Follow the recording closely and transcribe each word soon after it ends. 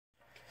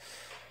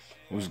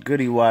What's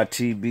goody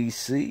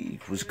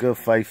YTBC? What's good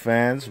fight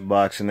fans,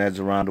 boxing heads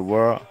around the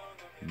world?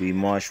 B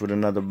Marsh with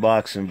another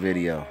boxing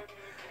video.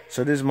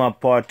 So this is my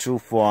part 2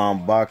 for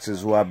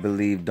boxers who I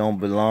believe don't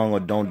belong or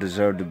don't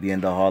deserve to be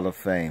in the Hall of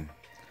Fame.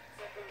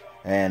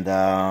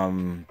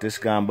 And this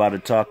guy I'm about to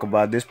talk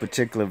about, this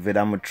particular vid,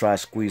 I'm going to try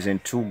squeezing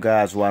 2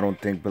 guys who I don't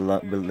think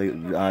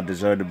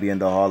deserve to be in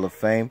the Hall of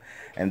Fame.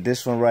 And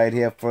this one right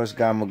here, first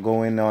guy I'm going to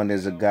go in on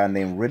is a guy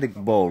named Riddick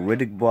Bowe.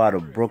 Riddick Bowe out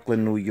of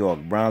Brooklyn, New York.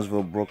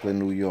 Brownsville, Brooklyn,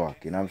 New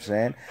York. You know what I'm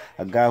saying?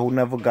 A guy who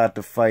never got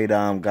to fight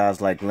guys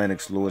like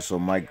Lennox Lewis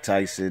or Mike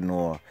Tyson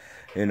or...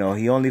 You know,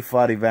 he only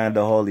fought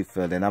Evander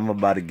Holyfield, and I'm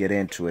about to get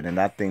into it. And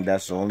I think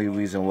that's the only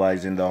reason why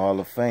he's in the Hall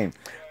of Fame,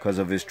 because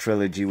of his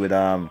trilogy with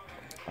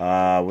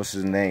what's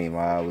his name,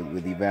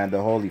 with Evander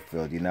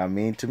Holyfield. You know what I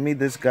mean? To me,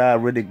 this guy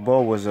Riddick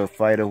Bowe was a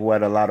fighter who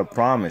had a lot of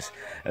promise,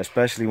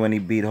 especially when he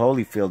beat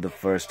Holyfield the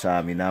first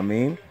time. You know what I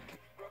mean?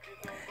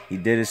 He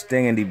did his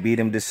thing and he beat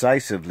him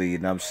decisively, you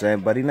know what I'm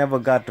saying? But he never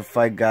got to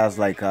fight guys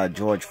like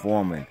George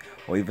Foreman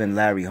or even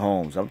Larry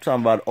Holmes. I'm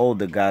talking about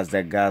older guys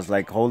that guys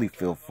like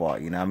Holyfield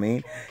fought, you know what I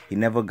mean? He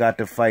never got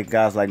to fight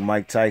guys like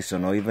Mike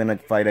Tyson or even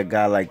fight a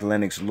guy like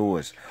Lennox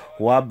Lewis,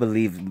 who I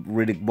believe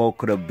Riddick Bowe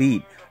could have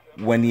beat.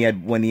 When he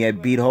had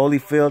beat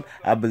Holyfield,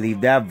 I believe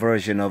that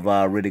version of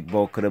Riddick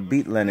Bowe could have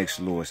beat Lennox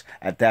Lewis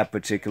at that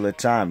particular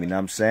time, you know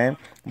what I'm saying?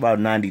 About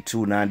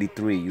 92,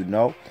 93, you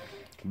know?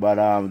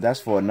 But that's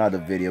for another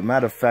video.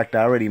 Matter of fact,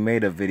 I already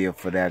made a video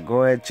for that.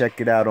 Go ahead,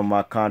 check it out on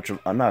my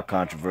not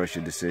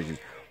controversial decisions.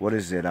 What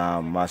is it?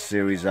 My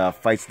series,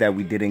 fights that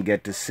we didn't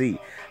get to see.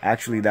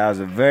 Actually, that was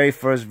the very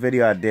first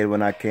video I did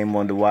when I came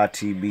on the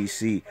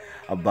YTBC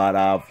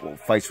about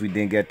fights we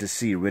didn't get to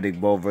see. Riddick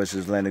Bowe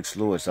versus Lennox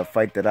Lewis. A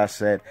fight that I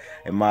said,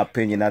 in my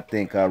opinion, I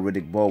think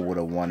Riddick Bowe would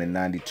have won in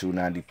 92,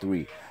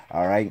 93.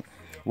 All right.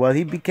 Well,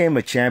 he became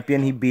a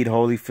champion. He beat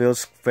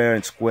Holyfield fair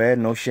and square.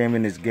 No shame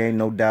in his game,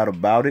 no doubt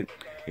about it.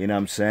 You know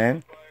what I'm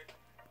saying?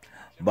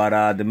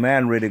 But the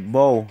man Riddick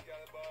Bowe,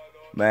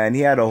 man,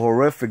 he had a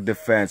horrific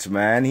defense,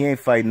 man. He ain't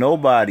fight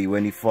nobody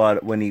when he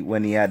fought when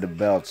he had the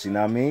belts, you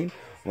know what I mean?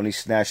 When he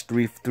snatched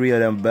three of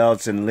them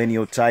belts and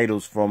lineal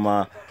titles from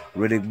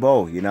Riddick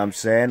Bowe, you know what I'm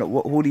saying?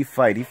 Who'd he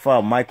fight? He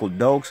fought Michael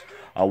Dokes,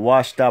 a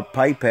washed up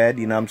pipehead,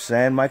 you know what I'm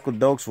saying? Michael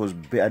Dokes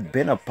had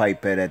been a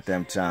pipehead at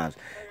them times.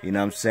 You know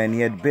what I'm saying?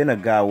 He had been a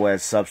guy who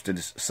had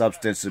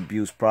substance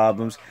abuse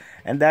problems.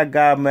 And that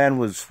guy, man,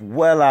 was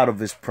well out of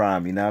his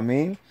prime, you know what I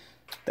mean?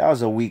 That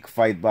was a weak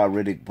fight by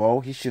Riddick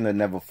Bowe. He shouldn't have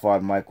never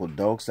fought Michael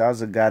Dokes. That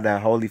was a guy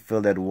that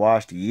Holyfield had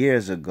washed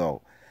years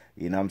ago.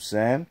 You know what I'm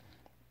saying?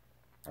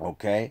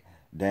 Okay.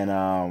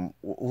 Then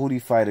who'd he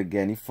fight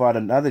again? He fought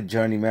another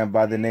journeyman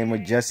by the name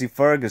of Jesse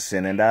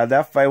Ferguson. And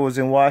that fight was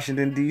in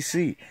Washington,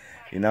 D.C.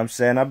 You know what I'm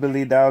saying? I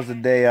believe that was the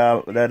day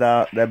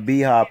that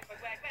B-Hop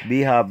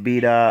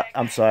beat,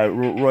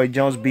 Roy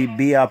Jones beat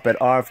B-Hop at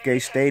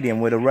RFK Stadium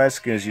where the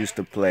Redskins used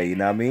to play, you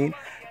know what I mean?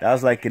 That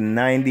was like in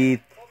 93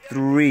 at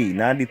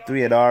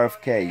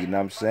RFK, you know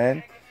what I'm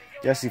saying?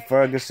 Jesse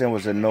Ferguson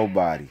was a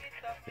nobody,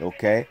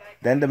 okay?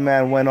 Then the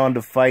man went on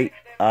to fight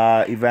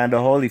Evander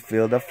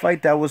Holyfield, a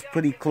fight that was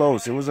pretty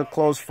close. It was a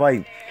close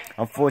fight.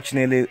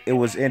 Unfortunately, it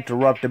was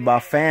interrupted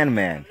by Fan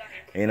Man,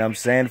 you know what I'm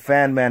saying?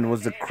 Fan Man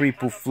was the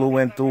creep who flew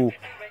in through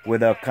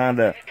with a kind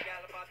of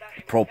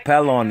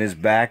propeller on his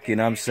back, you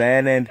know what I'm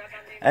saying?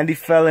 And he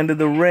fell into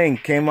the ring,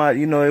 came out,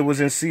 you know, it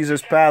was in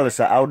Caesar's Palace,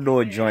 an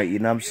outdoor joint, you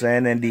know what I'm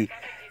saying? And he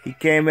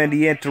came in,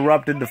 he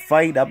interrupted the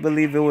fight. I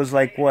believe it was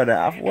like, what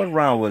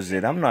round was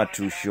it? I'm not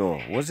too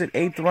sure. Was it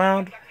 8th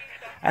round?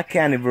 I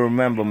can't even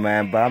remember,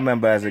 man, but I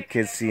remember as a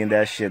kid seeing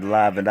that shit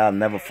live, and I'll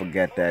never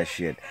forget that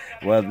shit.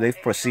 Well, they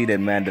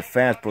proceeded, man, the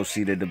fans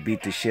proceeded to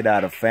beat the shit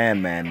out of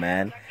Fan Man,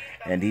 man.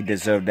 And he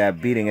deserved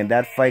that beating. And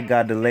that fight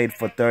got delayed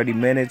for 30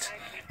 minutes.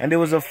 And it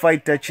was a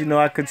fight that, you know,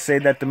 I could say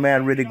that the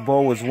man Riddick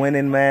Bowe was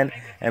winning, man.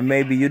 And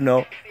maybe, you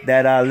know,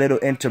 that little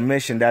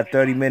intermission, that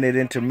 30-minute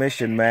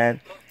intermission, man,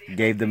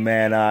 gave the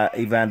man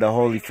Evander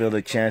Holyfield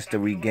a chance to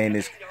regain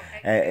his,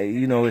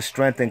 you know, his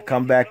strength and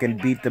come back and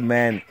beat the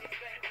man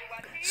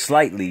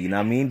slightly, you know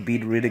what I mean?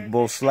 Beat Riddick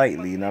Bowe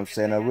slightly, you know what I'm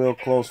saying? A real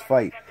close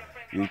fight.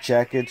 You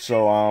check it.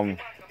 So,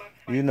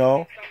 you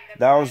know,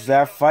 that was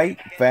that fight,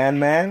 Fan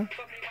Man.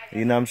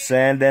 You know what I'm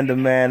saying? Then the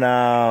man,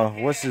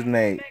 what's his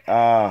name?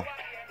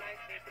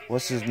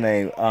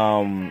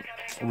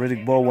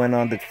 Riddick Bowe went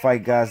on to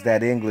fight guys,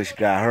 that English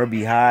guy,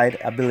 Herbie Hyde.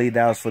 I believe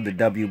that was for the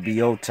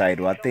WBO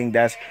title. I think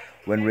that's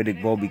when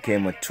Riddick Bowe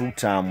became a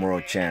 2-time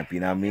world champ.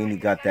 You know what I mean? He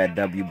got that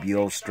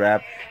WBO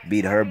strap,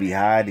 beat Herbie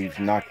Hyde. He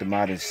knocked him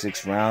out in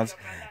 6 rounds.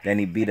 Then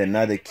he beat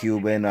another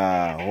Cuban,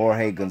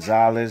 Jorge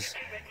Gonzalez.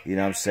 You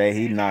know what I'm saying?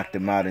 He knocked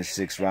him out in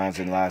 6 rounds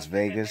in Las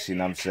Vegas. You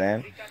know what I'm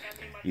saying?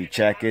 You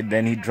check it.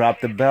 Then he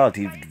dropped the belt.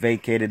 He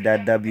vacated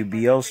that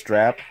WBO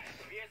strap.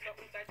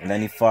 And then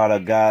he fought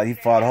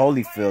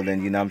Holyfield,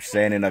 and you know what I'm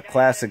saying, in a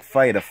classic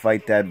fight, a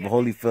fight that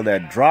Holyfield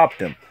had dropped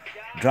him.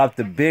 Dropped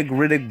the big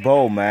Riddick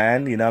Bowe,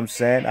 man, you know what I'm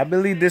saying? I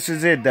believe this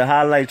is it, the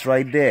highlights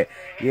right there.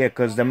 Yeah,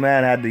 because the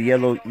man had the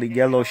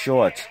yellow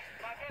shorts.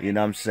 You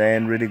know what I'm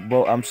saying? Riddick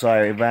Bowe, I'm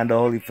sorry, Evander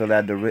Holyfield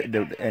had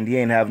and he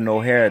ain't have no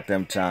hair at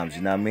them times,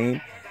 you know what I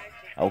mean?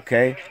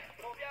 Okay?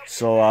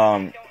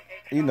 So,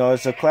 you know,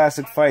 it's a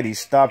classic fight. He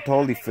stopped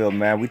Holyfield,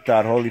 man. We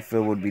thought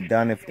Holyfield would be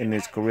done in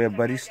his career,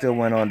 but he still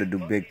went on to do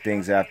big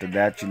things after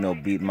that, you know,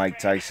 beat Mike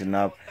Tyson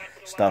up,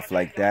 stuff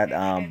like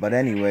that. But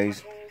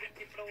anyways,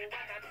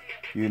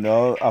 you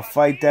know, a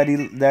fight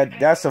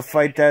that's a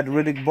fight that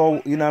Riddick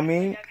Bowe, you know what I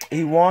mean?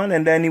 He won,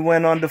 and then he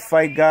went on to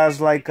fight guys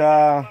like,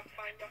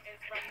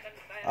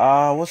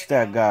 what's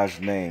that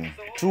guy's name?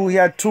 He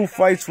had 2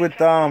 fights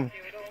with Andrew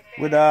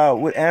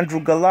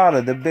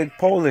Galata, the big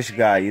Polish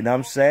guy, you know what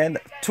I'm saying?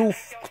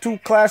 Two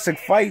classic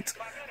fights,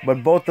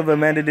 but both of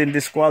them ended in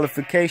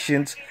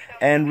disqualifications,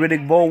 and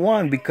Riddick Bowe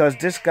won because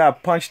this guy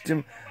punched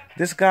him.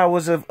 This guy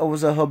was a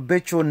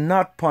habitual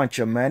nut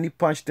puncher, man. He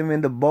punched him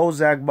in the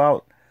Bozak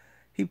bout.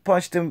 He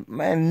punched him,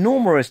 man,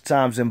 numerous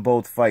times in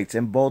both fights.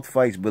 In both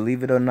fights,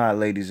 believe it or not,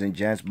 ladies and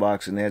gents,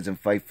 boxing heads and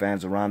fight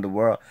fans around the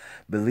world,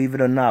 believe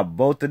it or not,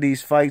 both of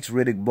these fights,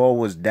 Riddick Bowe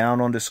was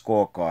down on the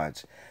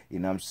scorecards. You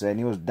know what I'm saying?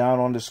 He was down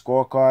on the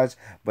scorecards,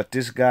 but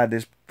this guy,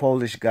 this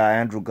Polish guy,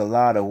 Andrew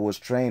Galata, who was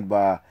trained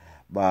by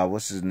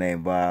what's his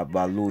name, by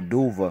Lou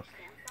Duva,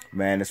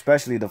 man,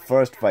 especially the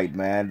first fight,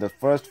 man. The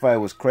first fight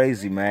was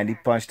crazy, man. He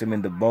punched him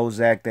in the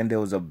Bozak. Then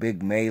there was a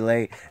big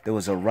melee. There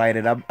was a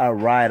riot.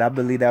 I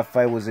believe that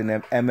fight was in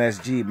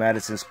MSG,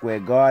 Madison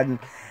Square Garden.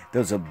 There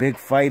was a big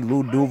fight.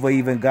 Lou Duva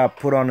even got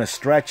put on a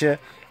stretcher.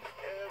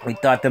 We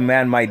thought the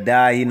man might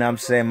die, you know what I'm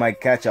saying,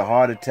 might catch a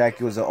heart attack.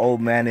 He was an old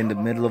man in the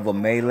middle of a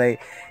melee.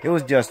 It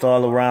was just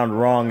all around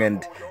wrong,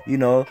 and, you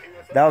know,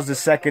 that was the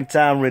second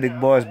time Riddick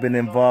Bowe has been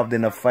involved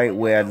in a fight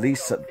where at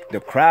least the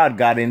crowd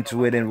got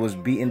into it and was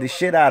beating the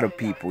shit out of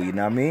people, you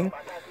know what I mean?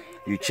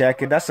 You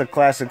check it, that's a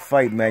classic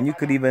fight, man. You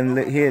could even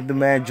hear the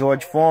man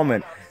George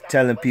Foreman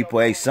telling people,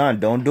 hey, son,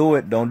 don't do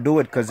it,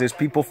 because there's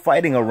people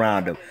fighting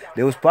around him.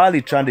 They was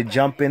probably trying to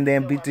jump in there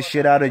and beat the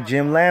shit out of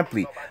Jim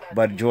Lampley,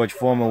 but George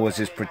Foreman was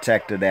his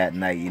protector that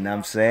night, you know what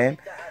I'm saying?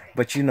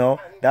 But, you know,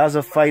 that was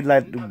a fight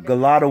like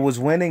Galata was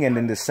winning, and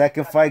in the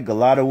second fight,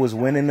 Galata was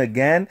winning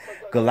again.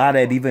 Galata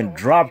had even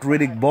dropped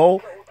Riddick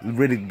Bowe.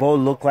 Riddick Bowe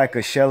looked like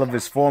a shell of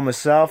his former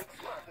self,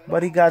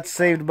 but he got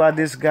saved by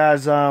this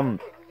guy's, Andrew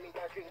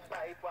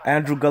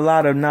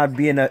Galata not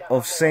being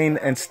of sane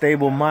and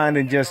stable mind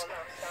and just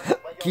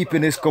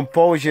keeping his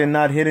composure and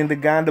not hitting the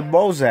guy in the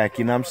Bozak,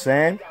 you know what I'm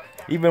saying?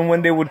 Even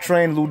when they would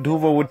train, Lou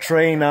Duva would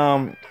train,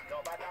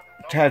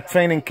 had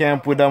training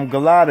camp with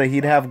Galata,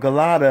 he'd have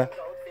Galata,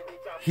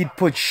 he'd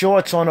put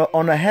shorts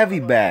on a heavy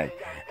bag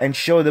and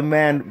show the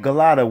man,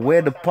 Galata,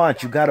 where to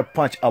punch. You got to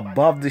punch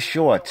above the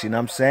shorts, you know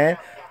what I'm saying?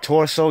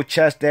 Torso,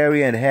 chest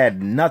area, and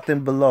head,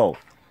 nothing below.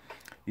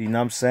 You know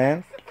what I'm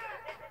saying?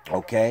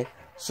 Okay.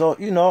 So,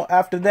 you know,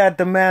 after that,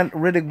 the man,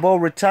 Riddick Bowe,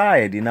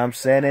 retired, you know what I'm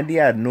saying? And he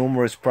had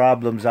numerous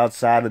problems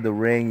outside of the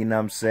ring, you know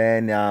what I'm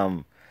saying?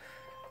 I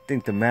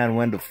think the man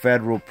went to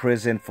federal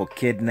prison for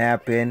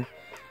kidnapping.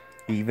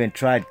 He even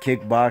tried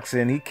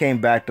kickboxing. He came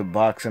back to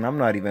boxing. I'm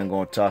not even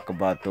going to talk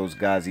about those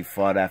guys he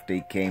fought after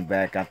he came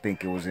back. I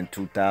think it was in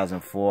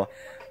 2004.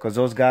 Because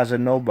those guys are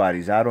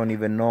nobodies. I don't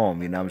even know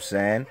them, you know what I'm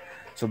saying?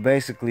 So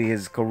basically,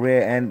 his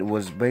career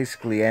was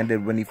basically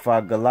ended when he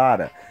fought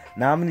Galata.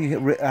 Now,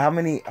 how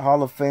many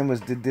Hall of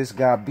Famers did this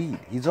guy beat?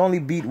 He's only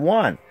beat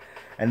one.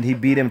 And he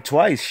beat him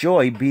twice.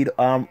 Sure, he beat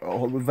Evander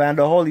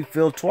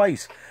Holyfield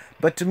twice.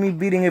 But to me,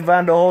 beating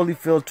Evander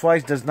Holyfield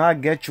twice does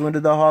not get you into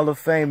the Hall of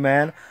Fame,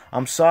 man.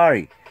 I'm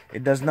sorry.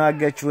 It does not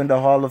get you in the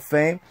Hall of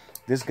Fame.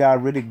 This guy,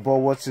 Riddick Bowe,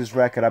 what's his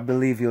record? I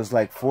believe he was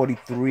like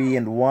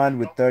 43-1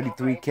 with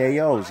 33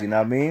 KOs, you know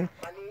what I mean?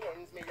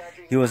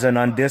 He was an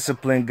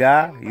undisciplined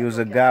guy. He was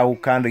a guy who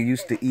kind of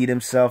used to eat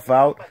himself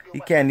out. He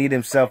can't eat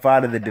himself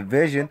out of the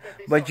division,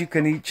 but you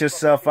can eat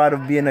yourself out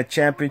of being a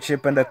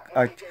championship and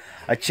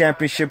a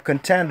championship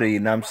contender, you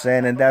know what I'm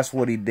saying? And that's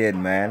what he did,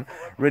 man.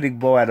 Riddick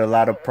Bowe had a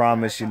lot of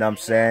promise, you know what I'm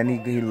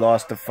saying? He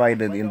lost the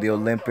fight in the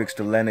Olympics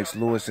to Lennox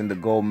Lewis in the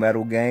gold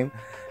medal game.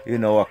 You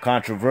know, a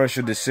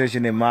controversial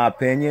decision in my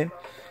opinion,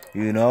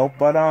 you know.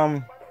 But,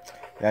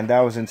 and that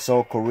was in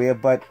South Korea.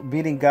 But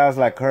beating guys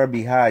like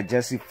Herbie Hyde,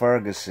 Jesse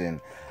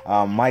Ferguson,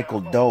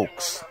 Michael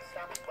Dokes,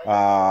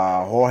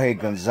 Jorge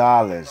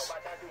Gonzalez,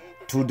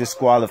 2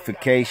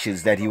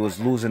 disqualifications that he was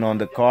losing on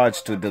the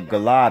cards to the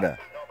Galata.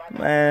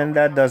 Man,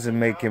 that doesn't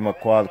make him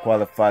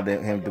qualify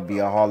him to be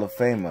a Hall of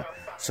Famer.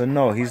 So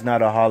no, he's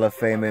not a Hall of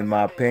Famer in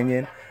my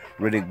opinion.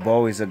 Riddick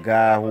Bowe is a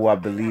guy who I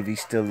believe he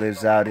still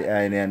lives out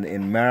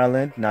in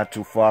Maryland, not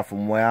too far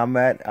from where I'm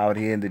at, out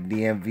here in the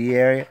DMV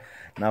area,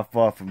 not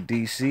far from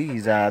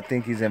DC. I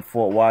think he's in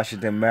Fort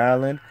Washington,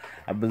 Maryland.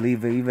 I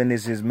believe even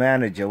is his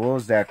manager. What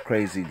was that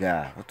crazy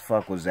guy? What the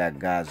fuck was that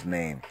guy's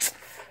name?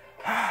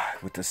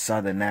 With the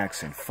southern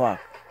accent. Fuck.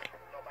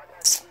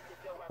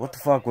 What the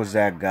fuck was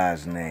that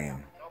guy's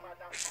name?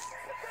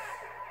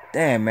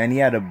 Damn, man, he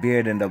had a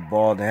beard and a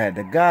bald head.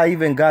 The guy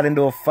even got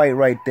into a fight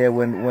right there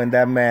when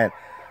that man,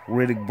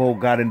 Riddick Bowe,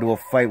 got into a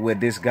fight where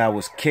this guy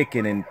was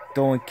kicking and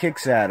throwing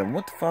kicks at him.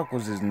 What the fuck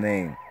was his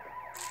name?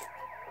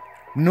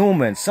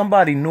 Newman.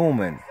 Somebody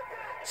Newman.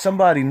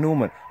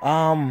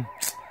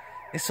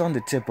 It's on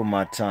the tip of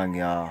my tongue,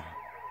 y'all.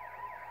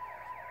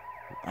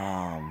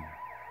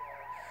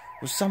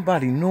 Was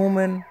somebody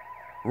Newman?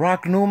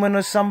 Rock Newman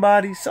or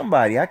somebody?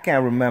 Somebody. I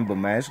can't remember,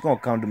 man. It's going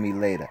to come to me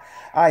later.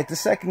 All right, the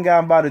second guy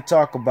I'm about to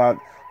talk about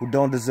who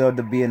don't deserve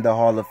to be in the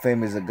Hall of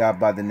Fame is a guy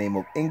by the name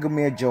of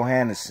Ingemar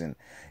Johansson.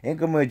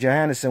 Ingemar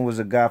Johansson was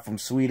a guy from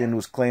Sweden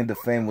whose claim to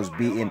fame was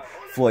beating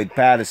Floyd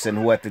Patterson,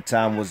 who at the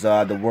time was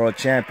the world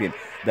champion,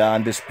 the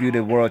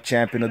undisputed world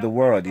champion of the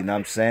world. You know what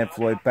I'm saying?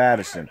 Floyd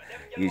Patterson.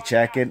 You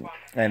check it.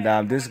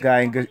 And this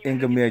guy,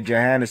 Ingemar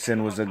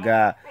Johansson, was a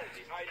guy.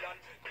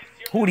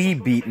 Who'd he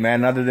beat,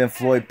 man, other than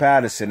Floyd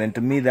Patterson? And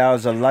to me, that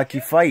was a lucky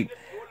fight.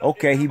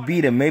 Okay, he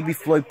beat him. Maybe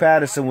Floyd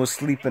Patterson was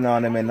sleeping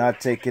on him and not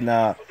taking,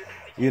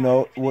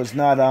 was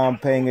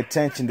not paying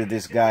attention to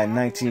this guy in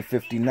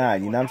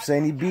 1959. You know what I'm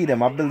saying? He beat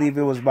him. I believe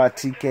it was by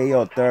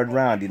TKO, third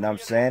round. You know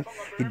what I'm saying?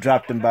 He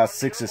dropped him about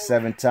 6 or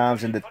 7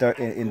 times in the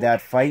in that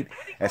fight,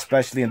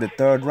 especially in the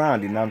third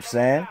round. You know what I'm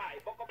saying?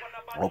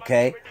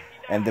 Okay,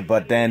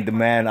 but then the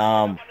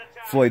man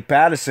Floyd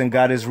Patterson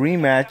got his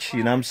rematch.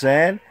 You know what I'm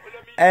saying?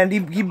 And he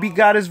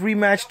got his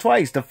rematch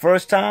twice. The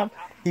first time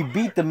he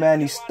beat the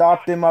man, he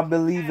stopped him, I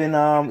believe,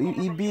 and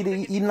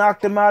he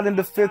knocked him out in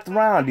the 5th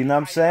round. You know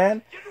what I'm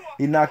saying?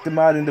 He knocked him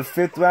out in the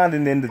 5th round,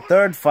 and then the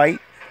third fight,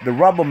 the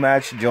rubber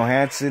match,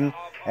 Johansson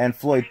and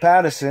Floyd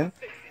Patterson,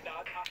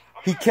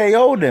 he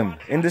KO'd him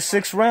in the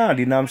 6th round.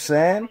 You know what I'm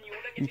saying?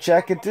 You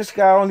check it. This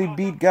guy only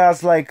beat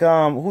guys like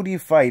who do you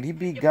fight? He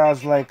beat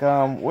guys like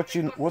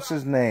what's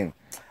his name?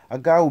 A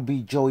guy who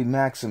beat Joey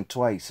Maxim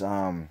twice.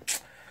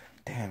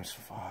 Damn,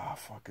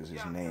 fuck is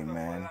his name,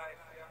 man?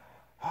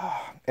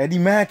 Eddie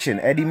Machin.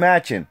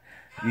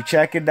 You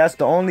check it. That's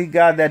the only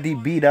guy that he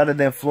beat other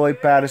than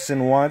Floyd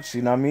Patterson once.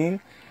 You know what I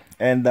mean?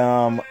 And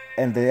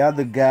the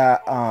other guy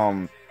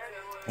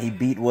he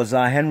beat was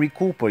Henry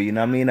Cooper. You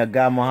know what I mean? A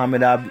guy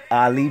Muhammad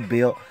Ali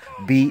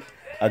beat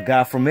a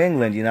guy from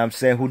England. You know what I'm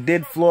saying? Who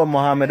did floor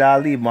Muhammad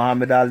Ali?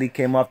 Muhammad Ali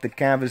came off the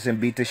canvas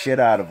and beat the shit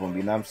out of him.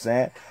 You know what I'm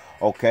saying?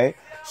 Okay.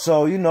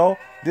 So,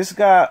 this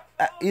guy,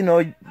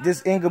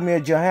 this Ingemar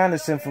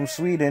Johansson from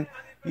Sweden,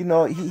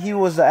 he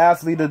was the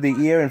athlete of the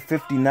year in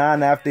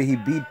 '59 after he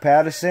beat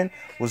Patterson,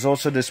 was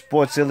also the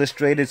Sports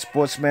Illustrated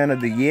Sportsman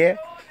of the Year.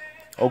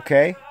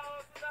 Okay.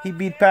 He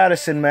beat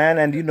Patterson, man,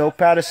 and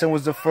Patterson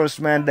was the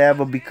first man to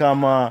ever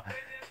become a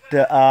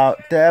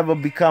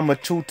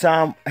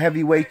 2-time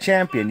heavyweight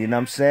champion, you know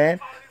what I'm saying?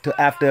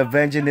 After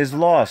avenging his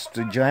loss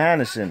to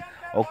Johansson.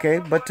 Okay,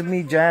 but to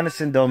me,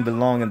 Johansson don't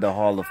belong in the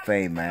Hall of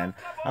Fame, man.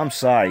 I'm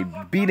sorry.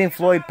 Beating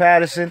Floyd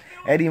Patterson,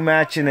 Eddie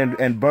Machin,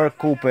 and Burt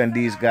Cooper and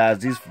these guys,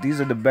 these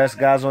are the best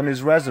guys on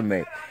his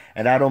resume.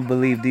 And I don't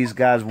believe these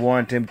guys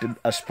warrant him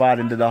a spot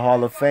into the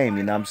Hall of Fame,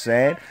 you know what I'm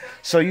saying?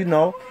 So,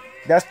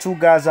 that's 2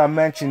 guys I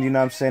mentioned, you know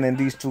what I'm saying? And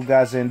these 2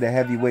 guys are in the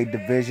heavyweight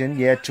division.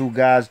 Yeah, 2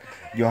 guys.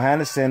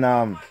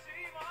 Johansson,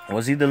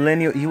 was he the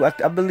lineal?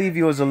 I believe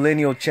he was a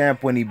lineal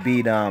champ when he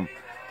beat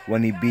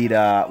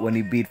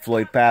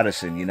Floyd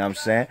Patterson, you know what I'm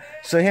saying?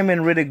 So him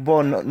and Riddick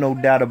Bowe, no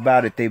doubt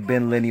about it, they've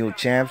been lineal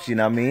champs, you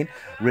know what I mean?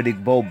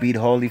 Riddick Bowe beat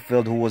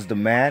Holyfield, who was the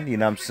man, you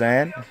know what I'm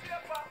saying?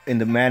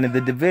 The man in the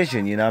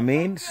division, you know what I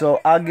mean?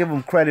 So I'll give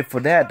them credit for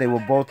that. They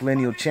were both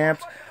lineal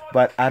champs,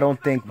 but I don't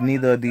think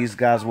neither of these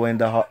guys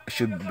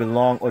should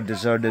belong or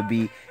deserve to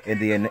be in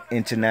the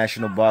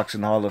International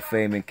Boxing Hall of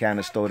Fame in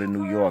Canastota,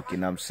 New York, you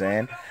know what I'm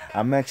saying?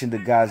 I mentioned the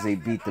guys they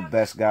beat, the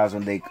best guys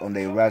on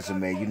their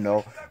resume,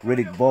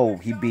 Riddick Bowe,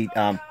 he beat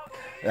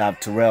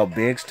Terrell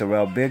Biggs.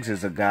 Terrell Biggs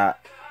is a guy,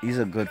 he's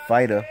a good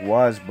fighter,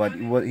 but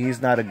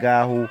he's not a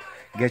guy who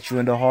gets you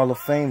in the Hall of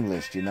Fame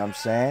list, you know what I'm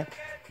saying?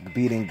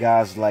 Beating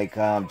guys like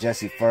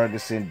Jesse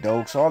Ferguson,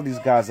 Dokes, all these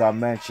guys I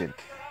mentioned.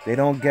 They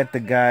don't get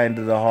the guy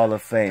into the Hall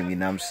of Fame, you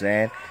know what I'm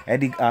saying?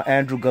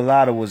 Andrew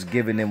Galata was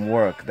giving him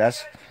work.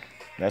 That's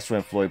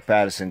when Floyd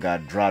Patterson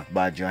got dropped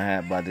by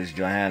this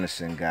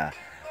Johansson guy.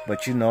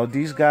 But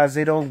these guys,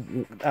 I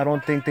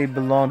don't think they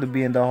belong to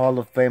be in the Hall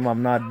of Fame.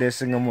 I'm not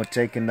dissing them or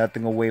taking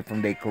nothing away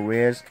from their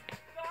careers.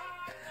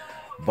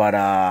 But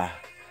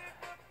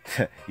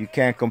you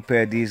can't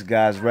compare these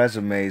guys'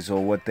 resumes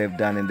or what they've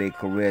done in their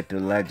career to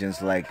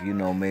legends like,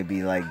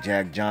 maybe like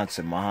Jack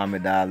Johnson,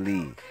 Muhammad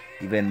Ali,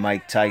 even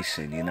Mike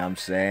Tyson, you know what I'm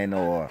saying?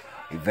 Or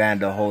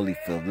Evander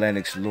Holyfield,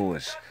 Lennox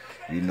Lewis,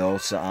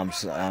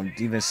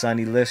 even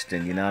Sonny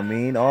Liston, you know what I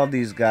mean? All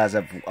these guys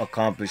have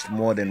accomplished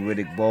more than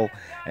Riddick Bowe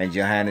and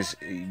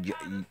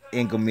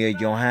Ingemar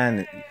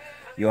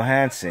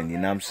Johansson, you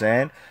know what I'm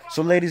saying?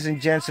 So ladies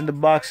and gents in the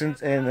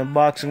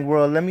boxing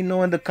world, let me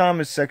know in the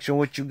comment section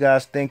what you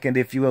guys think and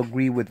if you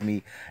agree with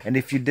me. And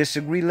if you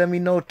disagree, let me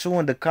know too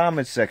in the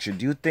comment section.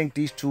 Do you think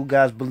these 2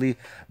 guys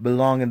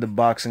belong in the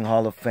Boxing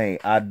Hall of Fame?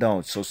 I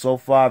don't. So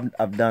far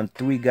I've done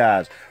 3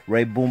 guys.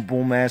 Ray Boom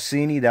Boom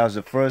Mancini, that was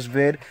the first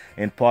vid.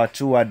 In part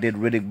 2 I did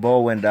Riddick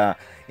Bowe and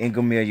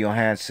Ingemar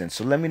Johansson.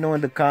 So let me know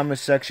in the comment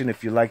section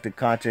if you like the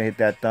content. Hit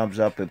that thumbs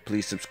up and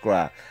please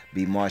subscribe.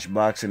 Be Marsh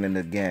Boxing, and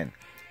again,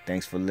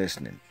 thanks for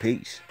listening.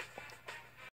 Peace.